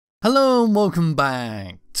Hello and welcome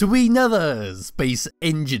back to another Space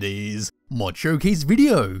Engineers mod showcase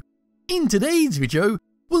video. In today's video,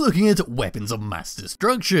 we're looking at weapons of mass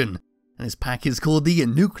destruction, and this pack is called the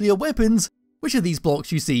nuclear weapons, which are these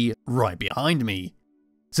blocks you see right behind me.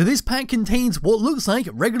 So this pack contains what looks like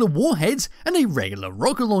regular warheads and a regular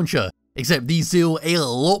rocket launcher, except these deal a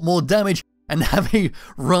lot more damage and have a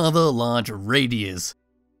rather large radius.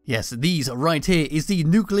 Yes, these right here is the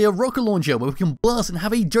nuclear rocket launcher, where we can blast and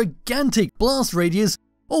have a gigantic blast radius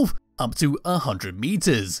of up to 100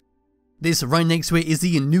 meters. This right next to it is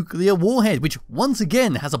the nuclear warhead, which once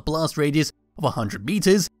again has a blast radius of 100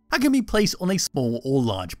 meters and can be placed on a small or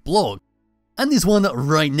large block. And this one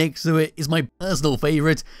right next to it is my personal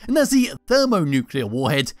favorite, and that's the thermonuclear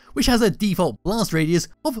warhead, which has a default blast radius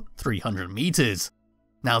of 300 meters.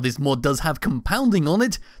 Now this mod does have compounding on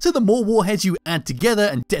it, so the more warheads you add together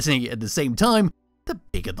and detonate at the same time, the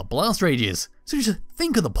bigger the blast radius. So just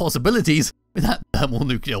think of the possibilities with that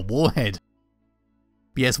thermonuclear warhead.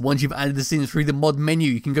 But yes, once you've added this in through the mod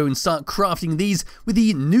menu, you can go and start crafting these with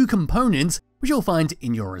the new components, which you'll find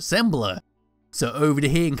in your assembler. So over to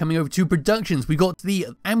here and coming over to productions, we got the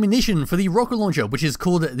ammunition for the rocket launcher, which is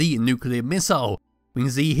called the nuclear missile. We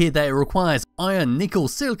can see here that it requires iron, nickel,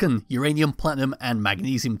 silicon, uranium, platinum, and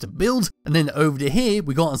magnesium to build. And then over to here,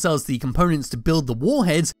 we got ourselves the components to build the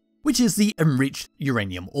warheads, which is the enriched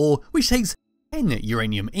uranium ore, which takes 10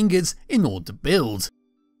 uranium ingots in order to build.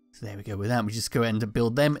 So there we go with that. We just go ahead and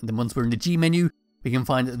build them. And then once we're in the G menu, we can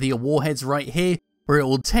find the warheads right here, where it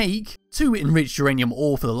will take 2 enriched uranium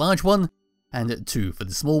ore for the large one, and 2 for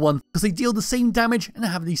the small one, because they deal the same damage and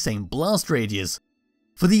have the same blast radius.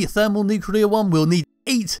 For the thermonuclear one, we'll need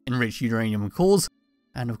 8 enriched uranium cores,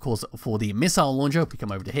 and of course for the missile launcher, if we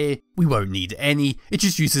come over to here, we won't need any, it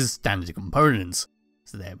just uses standard components.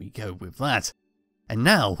 So there we go with that. And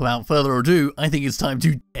now, without further ado, I think it's time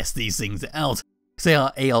to test these things out. They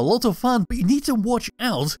are a lot of fun, but you need to watch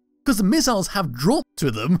out, because the missiles have drop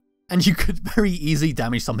to them, and you could very easily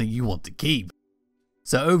damage something you want to keep.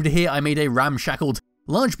 So over to here, I made a ramshackled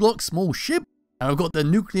large block small ship, and I've got the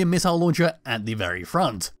nuclear missile launcher at the very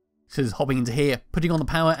front. So just hopping into here, putting on the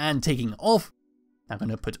power and taking off. I'm going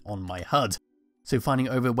to put on my HUD. So finding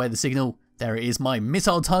over where the signal, there it is, my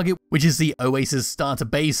missile target, which is the Oasis Starter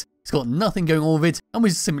Base. It's got nothing going on with it, and we're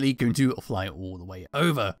simply going to fly all the way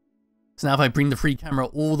over. So now if I bring the free camera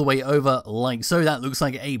all the way over like so, that looks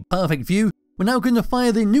like a perfect view. We're now going to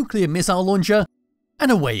fire the nuclear missile launcher, and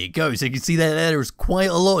away it goes. So you can see there is quite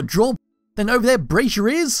a lot of drop. Then over there, brace your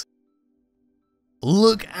ears.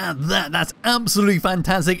 Look at that, that's absolutely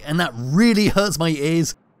fantastic, and that really hurts my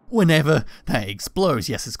ears whenever that explodes.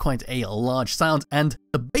 Yes, it's quite a large sound, and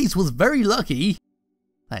the base was very lucky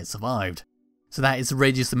that it survived. So that is the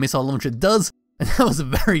radius the missile launcher does, and that was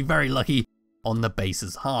very, very lucky on the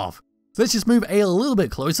base's half. So let's just move a little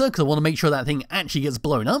bit closer, because I want to make sure that thing actually gets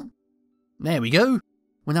blown up. There we go.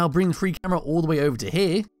 We'll now bring the free camera all the way over to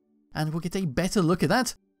here, and we'll get a better look at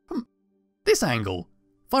that from this angle.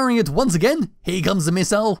 Firing it once again, here comes the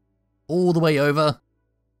missile, all the way over,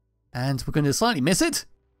 and we're going to slightly miss it.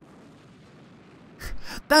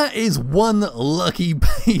 That is one lucky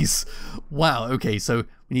base. Wow, okay, so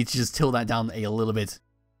we need to just tilt that down a little bit.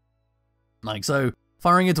 Like so,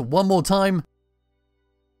 firing it one more time.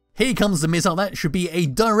 Here comes the missile, that should be a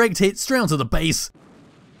direct hit straight onto the base.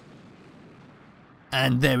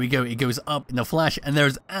 And there we go, it goes up in a flash, and there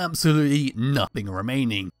is absolutely nothing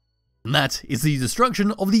remaining. And that is the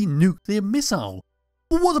destruction of the nuclear missile.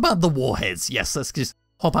 But what about the warheads? Yes, let's just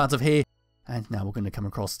hop out of here. And now we're going to come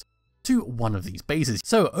across to one of these bases.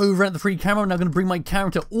 So over at the free camera, I'm now going to bring my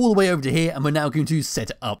character all the way over to here, and we're now going to set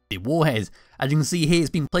up the warhead. As you can see here, it's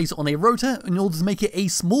been placed on a rotor in order to make it a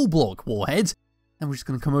small block warhead. And we're just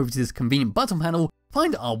going to come over to this convenient button panel,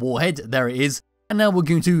 find our warhead, there it is. And now we're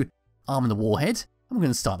going to arm the warhead, and we're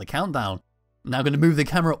going to start the countdown. I'm now going to move the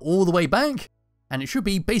camera all the way back. And it should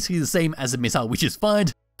be basically the same as the missile which is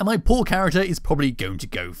fired, and my poor character is probably going to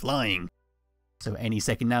go flying. So any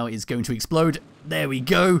second now it's going to explode. There we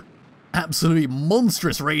go. Absolutely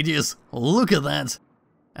monstrous radius. Look at that.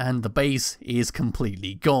 And the base is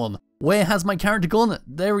completely gone. Where has my character gone?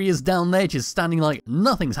 There he is down there, just standing like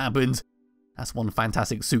nothing's happened. That's one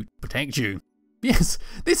fantastic suit to protect you. Yes,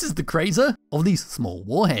 this is the crazer of the small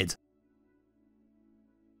warhead.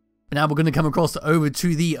 But now we're going to come across over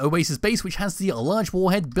to the Oasis base, which has the large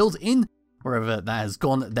warhead built in. Wherever that has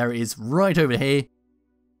gone, there it is right over here.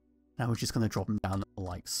 Now we're just going to drop him down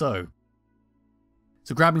like so.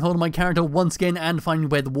 So grabbing hold of my character once again and finding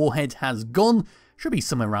where the warhead has gone. Should be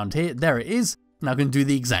somewhere around here. There it is. Now we're going to do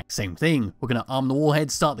the exact same thing. We're going to arm the warhead,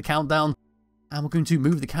 start the countdown, and we're going to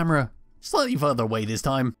move the camera slightly further away this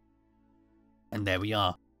time. And there we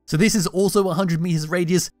are. So this is also 100 meters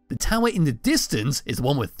radius. The tower in the distance is the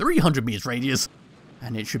one with 300 meters radius.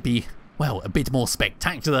 And it should be, well, a bit more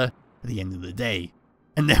spectacular at the end of the day.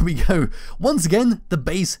 And there we go. Once again, the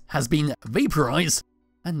base has been vaporized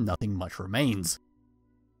and nothing much remains.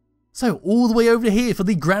 So all the way over here for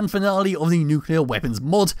the grand finale of the nuclear weapons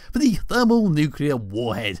mod for the thermal nuclear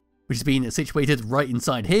warhead, which has been situated right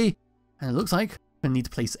inside here. And it looks like we're going to need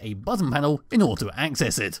to place a button panel in order to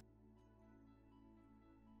access it.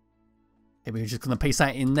 Okay, we're just going to paste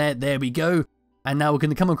that in there. There we go. And now we're going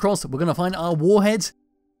to come across, we're going to find our warhead.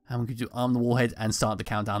 And we're going to arm the warhead and start the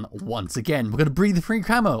countdown once again. We're going to breathe the free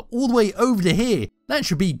camera all the way over to here. That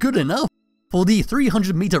should be good enough for the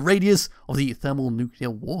 300 meter radius of the thermal nuclear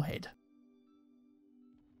warhead.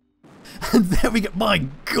 And there we go. My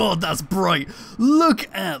god, that's bright. Look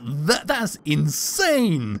at that. That's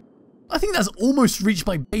insane. I think that's almost reached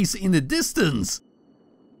my base in the distance.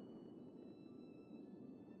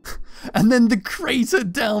 And then the crater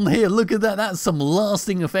down here, look at that, that's some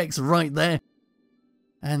lasting effects right there.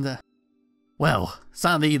 And, well,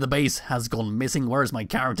 sadly the base has gone missing, whereas my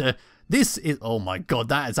character, this is, oh my god,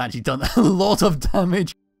 that has actually done a lot of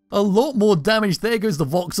damage. A lot more damage, there goes the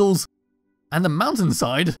voxels. And the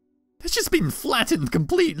mountainside, it's just been flattened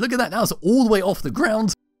complete, look at that, now it's all the way off the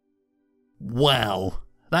ground. Wow,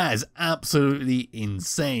 that is absolutely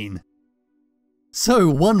insane. So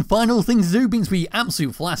one final thing to do, means we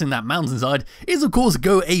absolutely flatten that mountainside, is of course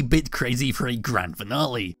go a bit crazy for a grand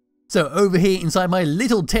finale. So over here inside my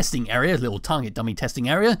little testing area, little target dummy testing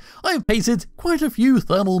area, I have pasted quite a few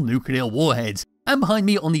thermal nuclear warheads, and behind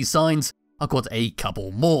me on these signs, I've got a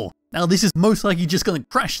couple more. Now this is most likely just going to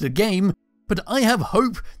crash the game, but I have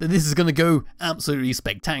hope that this is going to go absolutely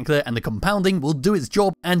spectacular and the compounding will do its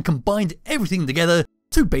job and combine everything together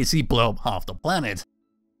to basically blow up half the planet.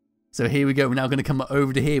 So here we go, we're now going to come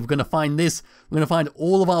over to here, we're going to find this, we're going to find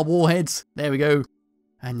all of our warheads, there we go,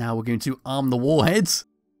 and now we're going to arm the warheads,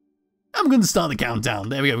 and we're going to start the countdown,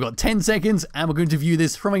 there we go, we've got 10 seconds, and we're going to view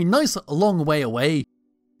this from a nice long way away,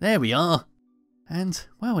 there we are, and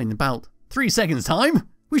well, in about 3 seconds time,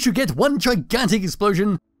 we should get one gigantic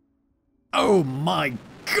explosion. Oh my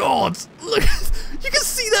god, look, you can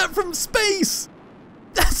see that from space,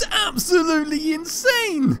 that's absolutely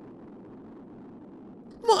insane.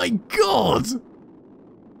 My god!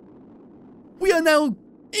 We are now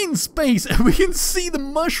in space and we can see the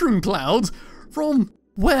mushroom cloud from,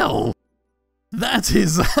 well, that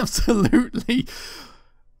is absolutely...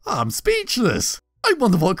 I'm speechless. I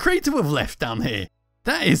wonder what creator we've left down here.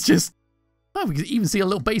 That is just... Oh, we can even see a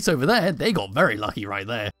little base over there. They got very lucky right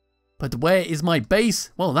there. But where is my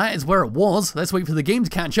base? Well, that is where it was. Let's wait for the game to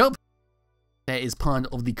catch up. There is part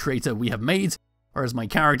of the crater we have made. Whereas my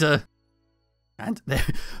character... And there,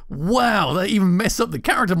 wow, that even messed up the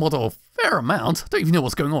character model a fair amount. I don't even know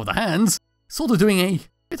what's going on with the hands. Sort of doing a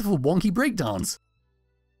bit of a wonky breakdance.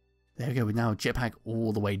 There we go, we now jetpack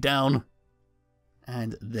all the way down.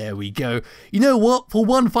 And there we go. You know what, for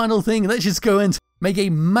one final thing, let's just go and make a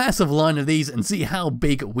massive line of these and see how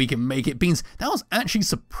big we can make it. Means that was actually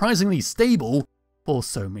surprisingly stable for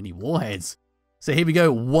so many warheads. So here we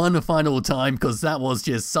go, one final time, because that was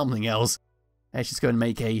just something else. Let's just go and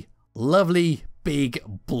make a lovely big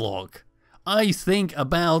block. I think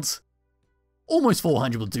about almost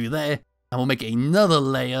 400 will do there, and we'll make another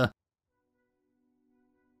layer.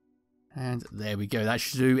 And there we go, that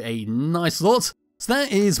should do a nice lot. So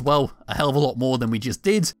that is, well, a hell of a lot more than we just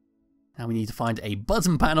did. Now we need to find a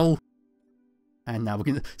button panel. And now we're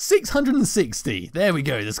going to 660. There we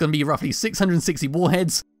go, there's going to be roughly 660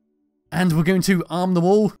 warheads. And we're going to arm them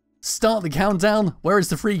all, start the countdown. Where is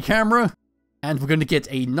the free camera? And we're going to get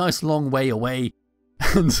a nice long way away.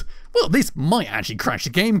 And, well, this might actually crash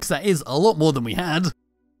the game, because that is a lot more than we had.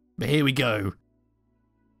 But here we go.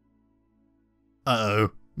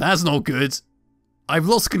 Uh-oh, that's not good. I've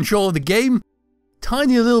lost control of the game.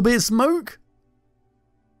 Tiny little bit of smoke.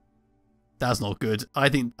 That's not good. I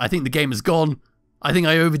think the game is gone. I think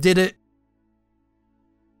I overdid it.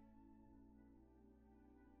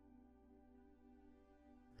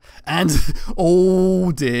 And,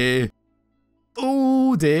 oh dear.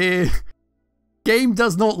 Oh dear. Game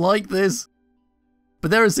does not like this. But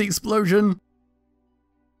there is the explosion.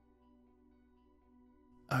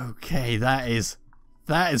 Okay, that is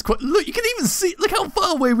quite, look, you can even see, look how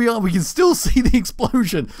far away we are, we can still see the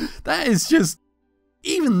explosion. That is just,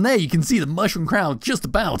 even there you can see the mushroom cloud just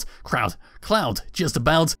about, cloud just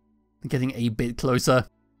about, getting a bit closer.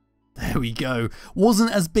 There we go.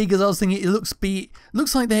 Wasn't as big as I was thinking. It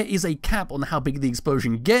looks like there is a cap on how big the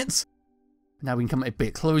explosion gets. Now we can come a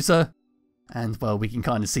bit closer. And well, we can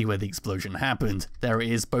kind of see where the explosion happened. There it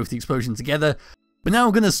is, both the explosions together. But now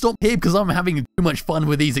I'm going to stop here because I'm having too much fun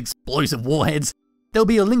with these explosive warheads. There'll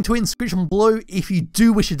be a link to it in the description below if you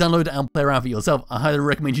do wish to download it and play around for yourself. I highly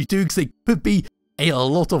recommend you do because they could be a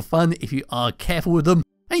lot of fun if you are careful with them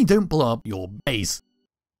and you don't blow up your base.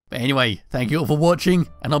 But anyway, thank you all for watching,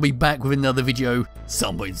 and I'll be back with another video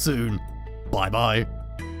some point soon. Bye bye.